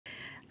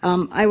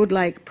I would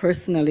like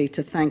personally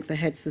to thank the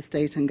heads of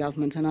state and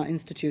government and our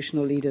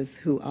institutional leaders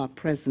who are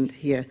present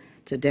here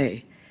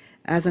today.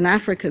 As an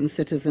African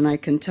citizen, I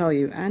can tell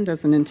you, and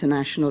as an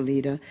international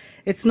leader,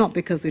 it's not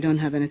because we don't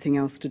have anything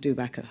else to do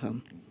back at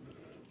home.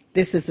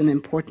 This is an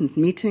important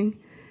meeting.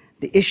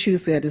 The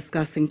issues we are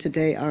discussing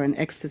today are an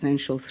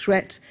existential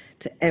threat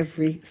to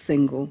every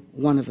single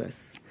one of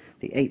us,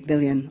 the 8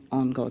 billion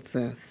on God's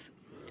earth.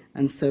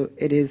 And so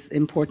it is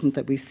important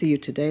that we see you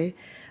today.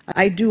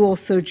 I do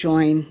also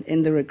join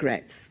in the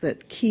regrets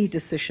that key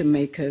decision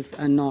makers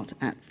are not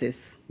at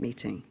this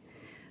meeting.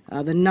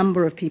 The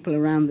number of people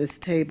around this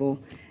table,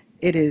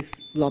 it is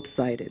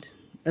lopsided.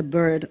 A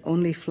bird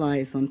only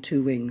flies on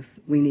two wings.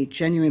 We need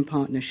genuine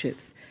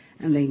partnerships,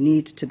 and they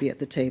need to be at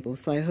the table.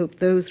 So I hope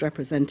those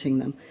representing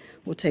them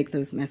will take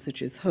those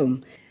messages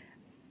home.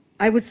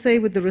 I would say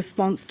with the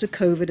response to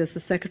COVID, as the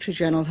Secretary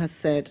General has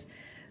said,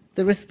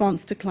 the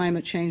response to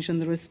climate change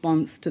and the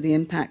response to the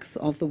impacts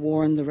of the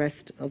war and the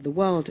rest of the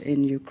world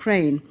in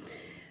Ukraine,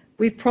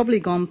 we've probably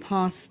gone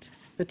past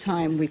the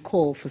time we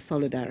call for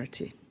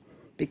solidarity,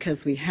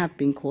 because we have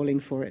been calling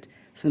for it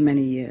for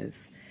many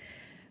years.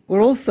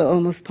 We're also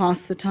almost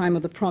past the time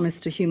of the promise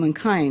to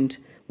humankind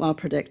while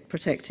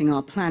protecting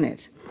our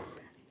planet.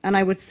 And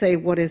I would say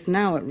what is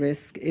now at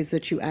risk is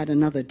that you add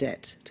another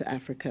debt to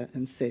Africa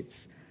and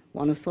SIDS,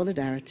 one of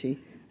solidarity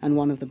and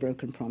one of the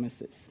broken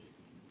promises.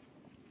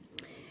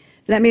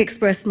 Let me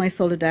express my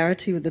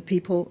solidarity with the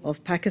people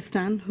of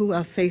Pakistan who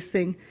are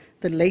facing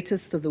the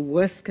latest of the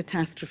worst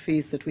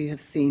catastrophes that we have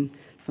seen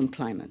from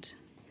climate.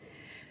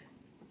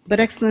 But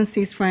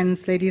Excellencies,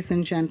 friends, ladies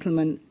and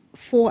gentlemen,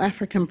 4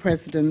 African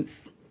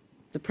presidents,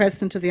 the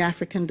President of the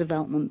African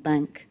Development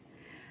Bank,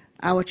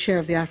 our Chair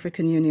of the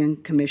African Union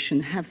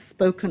Commission, have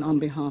spoken on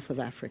behalf of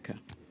Africa.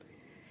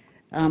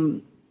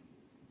 And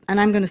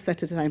I'm going to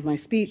set aside my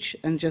speech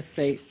and just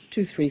say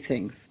 2-3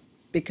 things,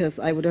 because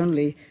I would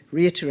only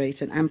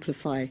reiterate and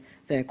amplify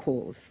their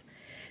calls.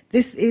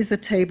 This is a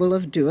table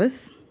of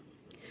doers.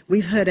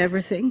 We've heard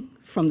everything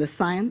from the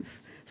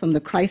science, from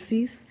the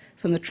crises,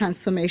 from the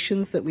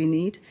transformations that we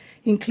need,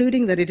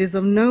 including that it is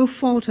of no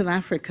fault of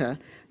Africa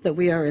that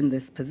we are in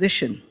this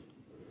position.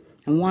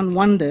 And one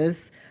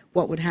wonders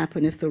what would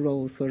happen if the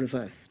roles were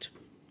reversed.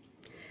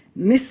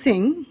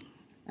 Missing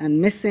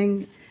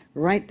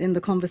right in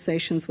the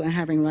conversations we're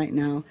having right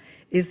now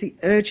is the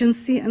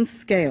urgency and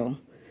scale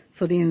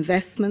for the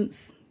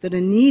investments that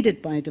are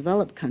needed by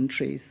developed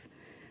countries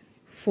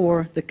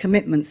for the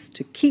commitments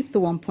to keep the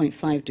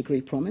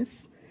 1.5-degree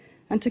promise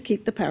and to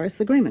keep the Paris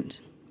Agreement.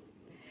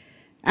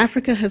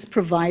 Africa has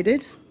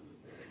provided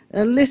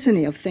a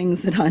litany of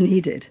things that are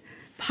needed,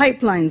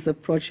 pipelines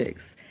of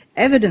projects,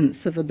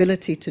 evidence of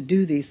ability to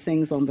do these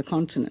things on the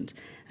continent,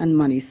 and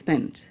money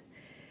spent.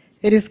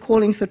 It is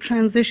calling for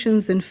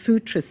transitions in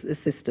food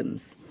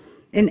systems,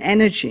 in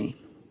energy,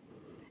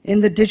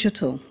 in the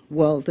digital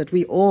world that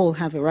we all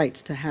have a right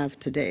to have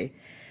today,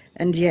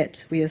 and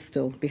yet we are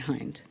still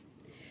behind.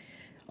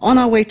 On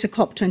our way to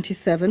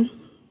COP27,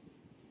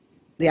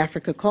 the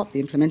Africa COP,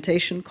 the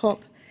implementation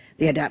COP,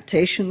 the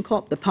adaptation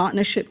COP, the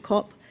partnership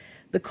COP,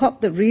 the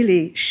COP that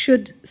really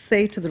should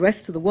say to the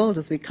rest of the world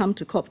as we come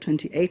to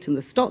COP28 and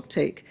the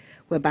stocktake,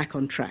 we're back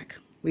on track.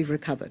 We've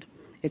recovered.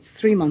 It's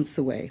 3 months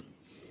away.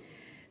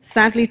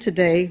 Sadly,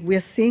 today, we're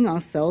seeing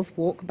ourselves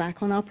walk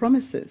back on our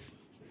promises,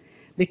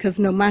 because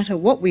no matter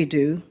what we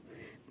do,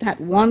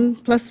 that 1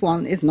 +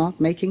 1 is not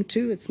making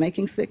 2, it's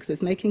making 6,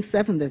 it's making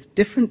 7. There's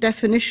different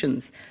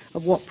definitions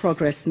of what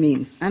progress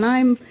means. And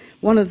I'm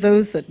one of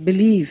those that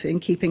believe in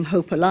keeping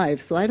hope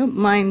alive, so I don't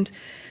mind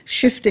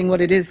shifting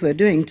what it is we're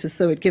doing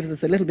so it gives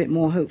us a little bit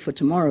more hope for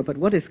tomorrow. But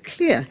what is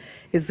clear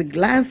is the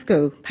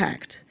Glasgow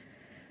Pact,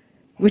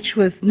 which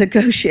was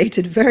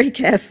negotiated very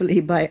carefully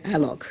by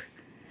ALOC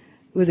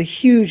with a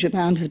huge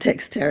amount of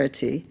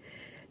dexterity,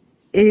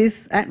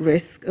 is at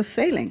risk of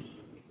failing,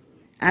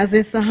 as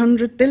is the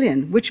 100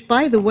 billion, which,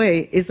 by the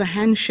way, is a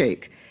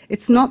handshake.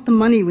 It's not the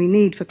money we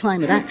need for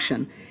climate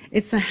action.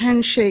 It's a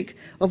handshake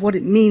of what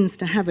it means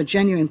to have a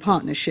genuine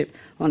partnership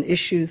on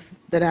issues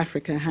that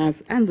Africa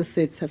has and the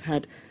SIDS have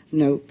had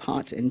no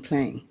part in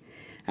playing.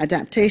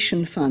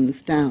 Adaptation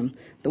funds down.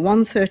 The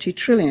 130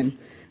 trillion,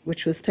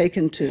 which was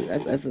taken to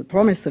as a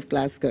promise of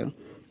Glasgow,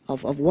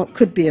 of what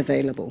could be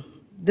available.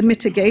 The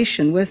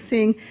mitigation, we're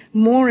seeing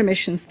more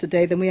emissions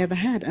today than we ever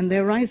had, and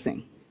they're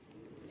rising.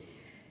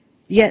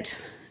 Yet,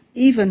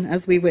 even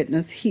as we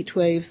witness heat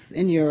waves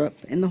in Europe,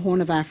 in the Horn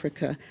of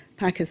Africa,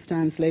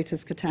 Pakistan's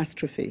latest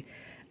catastrophe,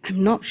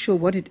 I'm not sure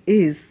what it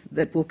is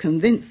that will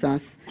convince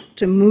us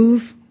to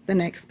move the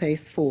next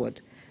pace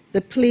forward.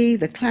 The plea,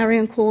 the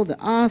clarion call, the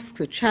ask,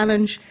 the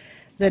challenge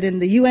that in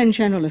the UN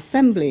General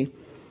Assembly,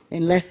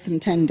 in less than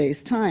 10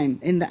 days' time,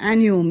 in the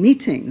annual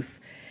meetings,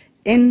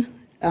 in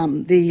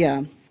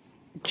the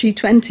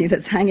G20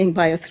 that's hanging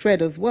by a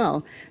thread as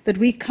well, that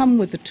we come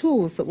with the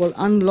tools that will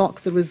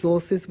unlock the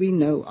resources we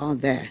know are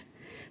there,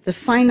 the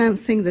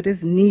financing that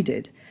is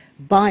needed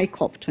by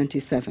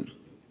COP27.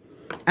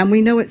 And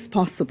we know it's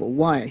possible.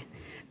 Why?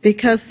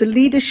 Because the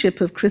leadership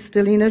of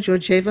Kristalina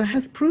Georgieva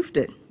has proved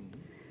it.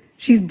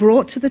 She's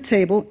brought to the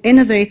table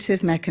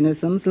innovative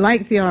mechanisms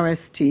like the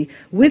RST,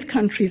 with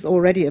countries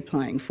already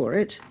applying for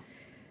it,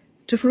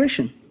 to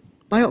fruition.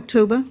 By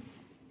October,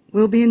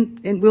 we'll be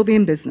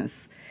in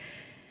business.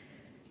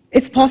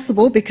 It's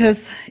possible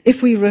because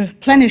if we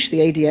replenish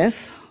the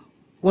ADF,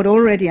 what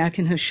already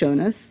Akin has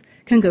shown us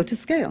can go to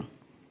scale.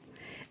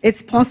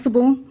 It's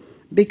possible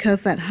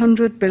because that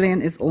 100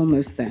 billion is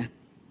almost there.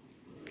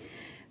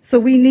 So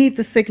we need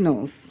the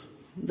signals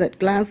that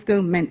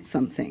Glasgow meant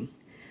something,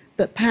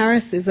 that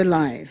Paris is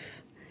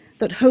alive,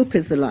 that hope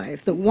is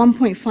alive, that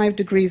 1.5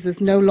 degrees is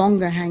no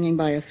longer hanging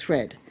by a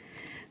thread,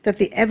 that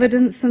the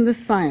evidence and the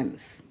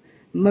science,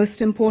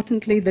 most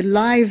importantly, the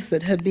lives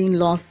that have been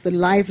lost, the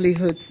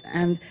livelihoods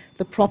and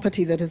the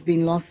property that has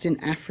been lost in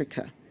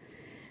Africa,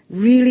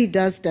 really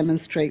does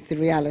demonstrate the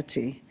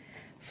reality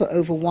for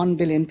over 1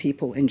 billion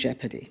people in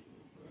jeopardy.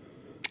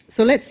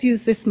 So let's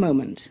use this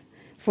moment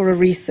for a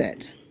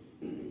reset,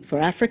 for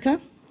Africa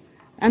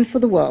and for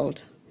the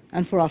world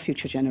and for our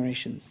future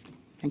generations.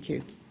 Thank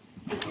you.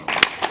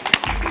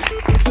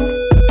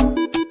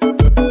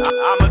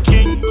 I'm a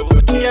king,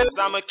 yes,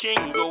 I'm a king,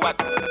 I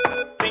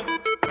think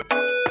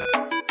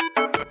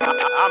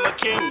I'm a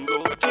king,